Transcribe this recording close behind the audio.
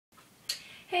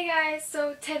Hey guys,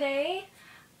 so today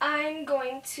I'm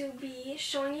going to be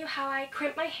showing you how I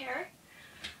crimp my hair.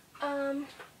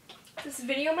 This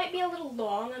video might be a little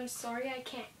long. I'm sorry I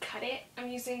can't cut it. I'm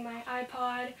using my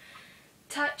iPod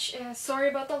Touch and sorry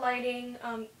about the lighting.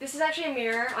 This is actually a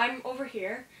mirror. I'm over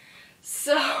here.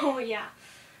 So yeah.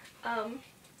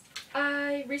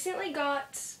 I recently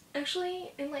got,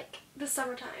 actually in like the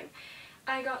summertime,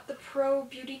 I got the Pro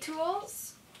Beauty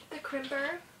Tools, the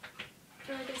crimper.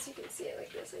 I guess you can see it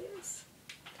like this, I guess.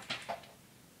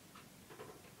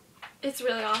 It's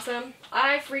really awesome.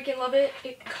 I freaking love it.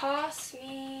 It cost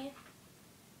me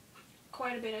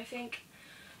quite a bit, I think,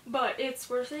 but it's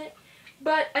worth it.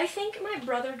 But I think my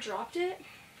brother dropped it.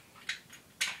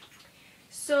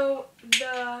 So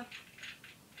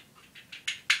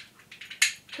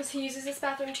because he uses this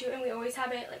bathroom too, and we always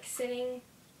have it like sitting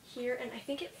here, and I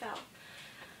think it fell.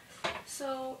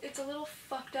 So it's a little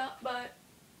fucked up, but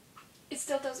it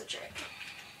still does the trick.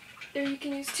 There you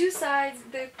can use two sides,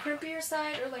 the crimpier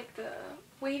side or like the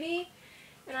wavy,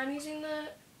 and I'm using the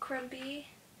crimpy.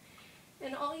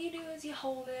 And all you do is you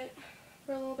hold it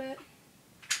for a little bit.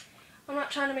 I'm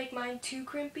not trying to make mine too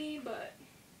crimpy, but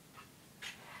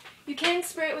you can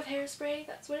spray it with hairspray,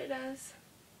 that's what it does.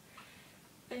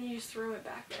 And you just throw it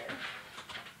back there.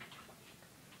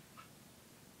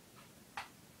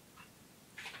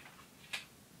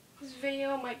 This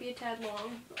video might be a tad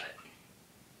long, but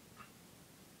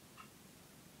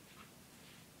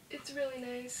it's really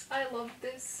nice. I love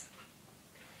this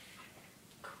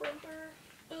crimper.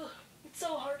 Ugh, it's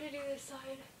so hard to do this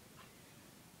side.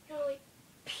 You know, like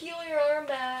peel your arm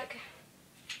back.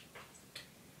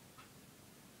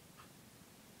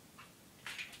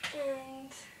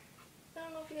 And I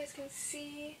don't know if you guys can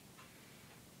see.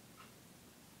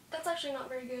 That's actually not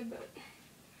very good, but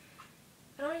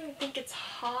I don't even think it's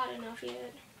hot enough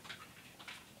yet.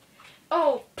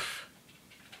 Oh, pff.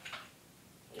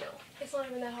 No, it's not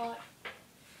even that hot.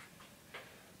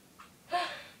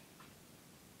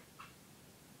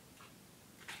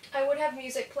 I would have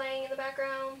music playing in the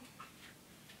background.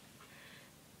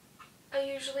 I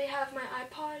usually have my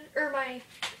iPod, or my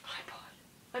iPod.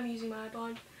 I'm using my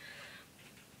iPod.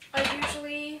 I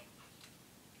usually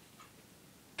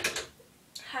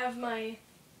have my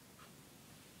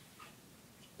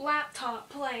laptop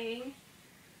playing,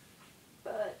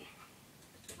 but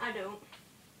I don't.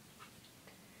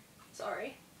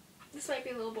 Sorry. This might be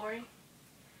a little boring,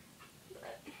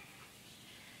 but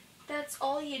that's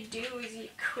all you do is you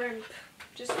crimp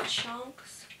just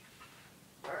chunks,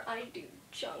 or I do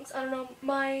chunks. I don't know,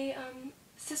 my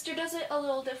sister does it a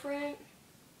little different.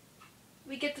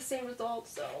 We get the same result,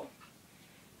 so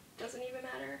it doesn't even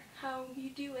matter how you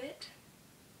do it.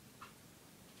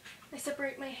 I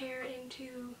separate my hair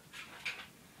into,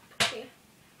 okay,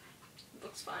 it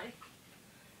looks fine,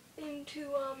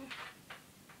 into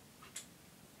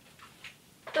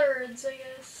thirds, I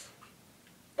guess.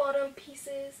 Bottom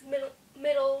pieces,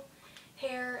 middle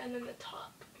hair, and then the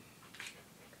top.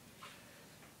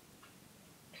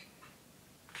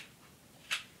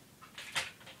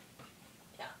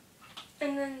 Yeah.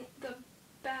 And then the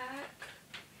back,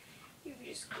 you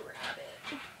just grab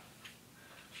it.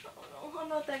 I don't know, I'm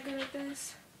not that good at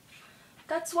this.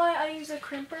 That's why I use a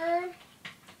crimper,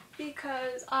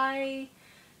 because I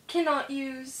cannot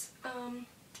use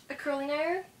a curling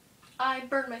iron. I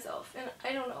burn myself, and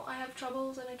I don't know, I have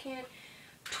troubles and I can't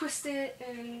twist it,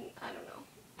 and I don't know.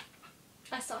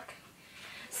 I suck.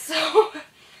 So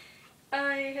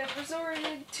I have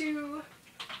resorted to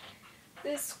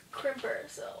this crimper,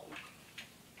 so.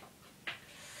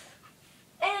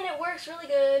 And it works really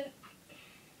good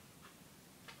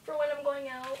for when I'm going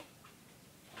out.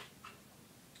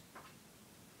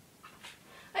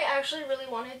 I actually really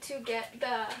wanted to get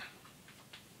the,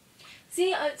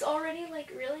 see, it's already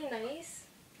like really nice.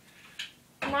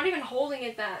 I'm not even holding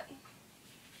it that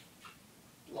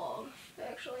long,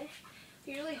 actually. I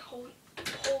usually hold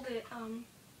it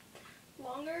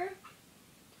longer.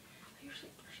 I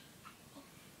usually brush it.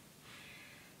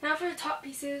 Now for the top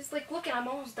pieces, like look, I'm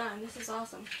almost done. This is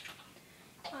awesome.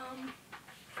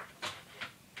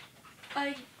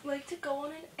 I like to go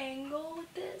on an angle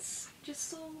with this, just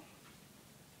so,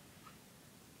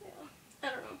 yeah, I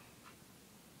don't know.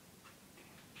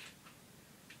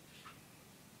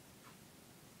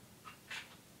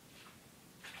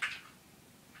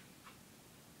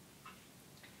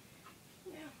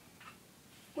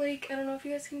 Like, I don't know if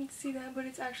you guys can see that, but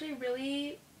it's actually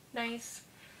really nice.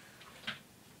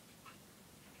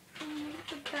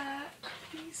 The back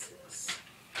pieces.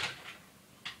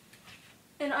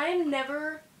 And I am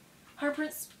never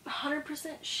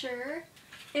 100% sure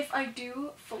if I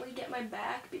do fully get my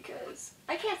back, because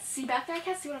I can't see back there, I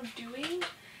can't see what I'm doing.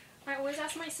 I always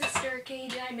ask my sister, okay,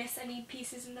 did I miss any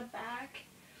pieces in the back?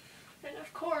 And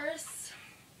of course,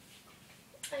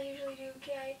 I usually do,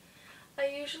 okay, I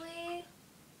usually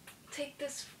take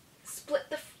this, split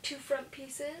the two front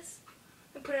pieces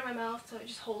and put it in my mouth, so I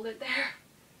just hold it there.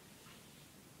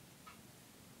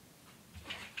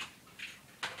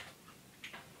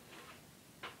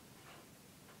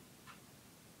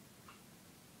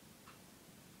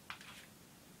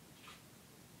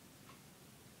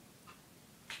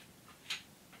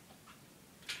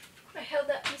 I held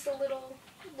that piece a little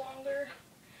longer,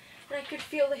 and I could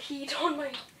feel the heat on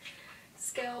my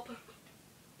scalp.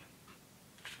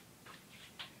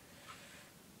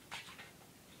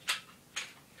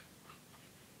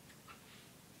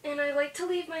 And I like to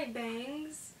leave my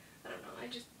bangs, I don't know, I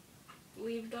just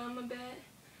leave them a bit.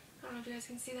 I don't know if you guys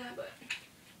can see that, but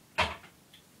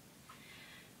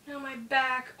now my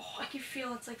back, oh, I can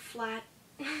feel it's like flat.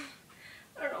 I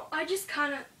don't know, I just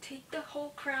kind of take the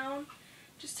whole crown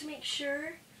just to make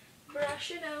sure,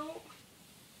 brush it out.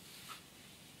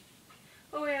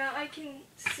 Oh yeah, I can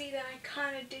see that I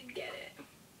kind of did get it.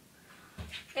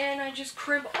 And I just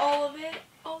crimp all of it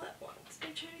all at once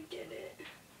and try to get it.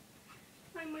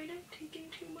 I might have taken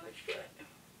too much,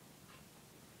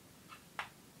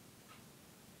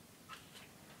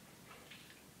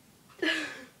 but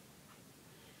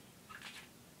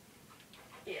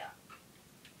yeah.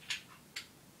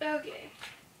 Okay.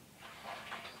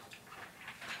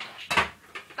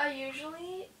 I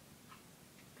usually,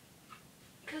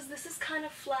 because this is kind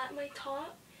of flat, my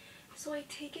top, so I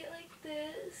take it like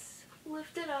this,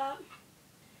 lift it up,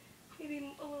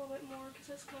 maybe a little bit more because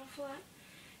that's kind of flat.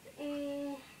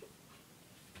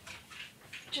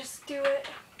 Just do it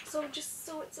just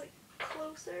so it's like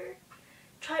closer.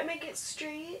 Try to make it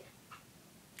straight.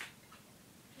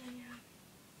 And yeah.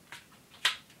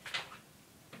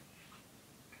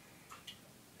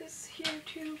 This here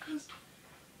too, because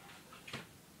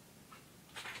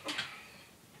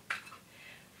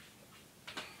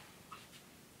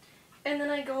and then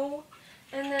I go,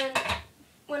 and then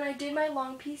when I did my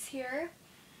long piece here,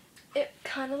 it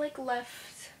kind of like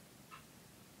left,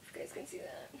 if you guys can see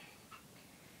that,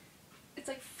 it's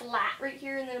like flat right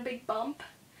here and then a big bump.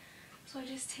 So I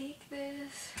just take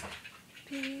this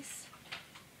piece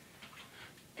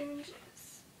and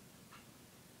just,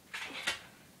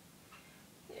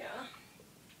 yeah,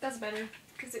 that's better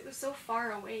because it was so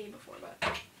far away before,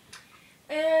 but,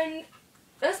 and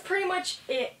that's pretty much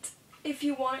it. If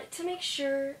you want it to make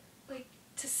sure, like,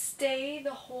 to stay the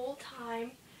whole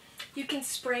time, you can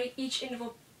spray each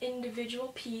individual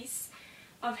piece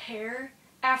of hair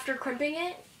after crimping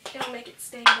it. It'll make it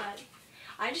stay, but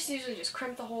I just usually just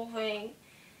crimp the whole thing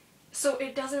so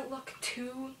it doesn't look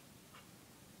too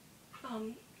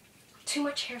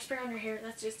much hairspray on your hair.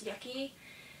 That's just yucky.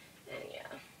 And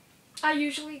yeah, I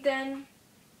usually then,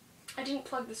 I didn't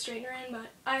plug the straightener in,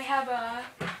 but I have a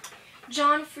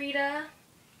John Frieda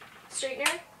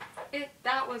straightener.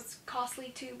 That was costly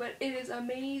too, but it is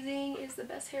amazing. It's the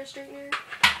best hair straightener.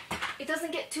 It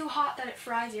doesn't get too hot that it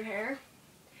fries your hair.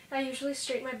 I usually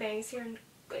straighten my bangs here and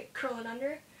like curl it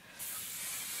under.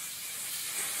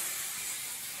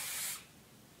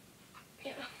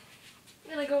 Yeah.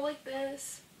 Then I go like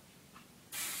this.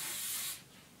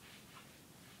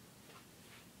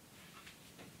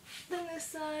 Then this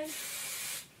side.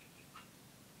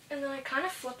 And then I kind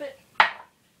of flip it.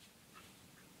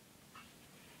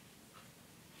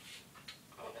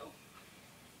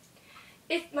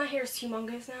 My hair is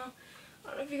humongous now. I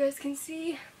don't know if you guys can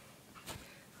see.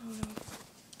 I don't know.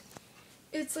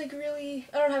 It's like really,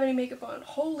 I don't have any makeup on.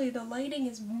 Holy, the lighting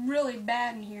is really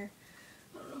bad in here.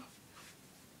 I don't know.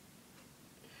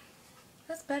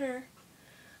 That's better.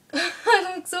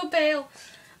 I look so pale.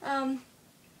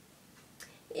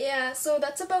 Yeah, so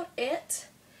that's about it.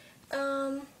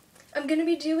 I'm gonna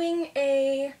be doing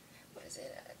a, what is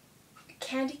it, a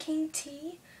candy cane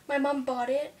tea. My mom bought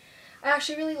it. I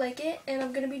actually really like it, and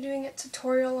I'm going to be doing a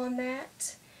tutorial on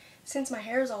that since my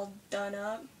hair is all done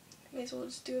up. I guess we'll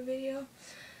just do a video.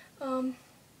 I don't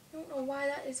know why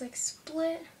that is like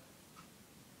split.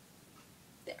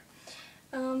 There.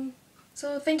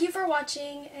 So thank you for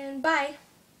watching, and bye.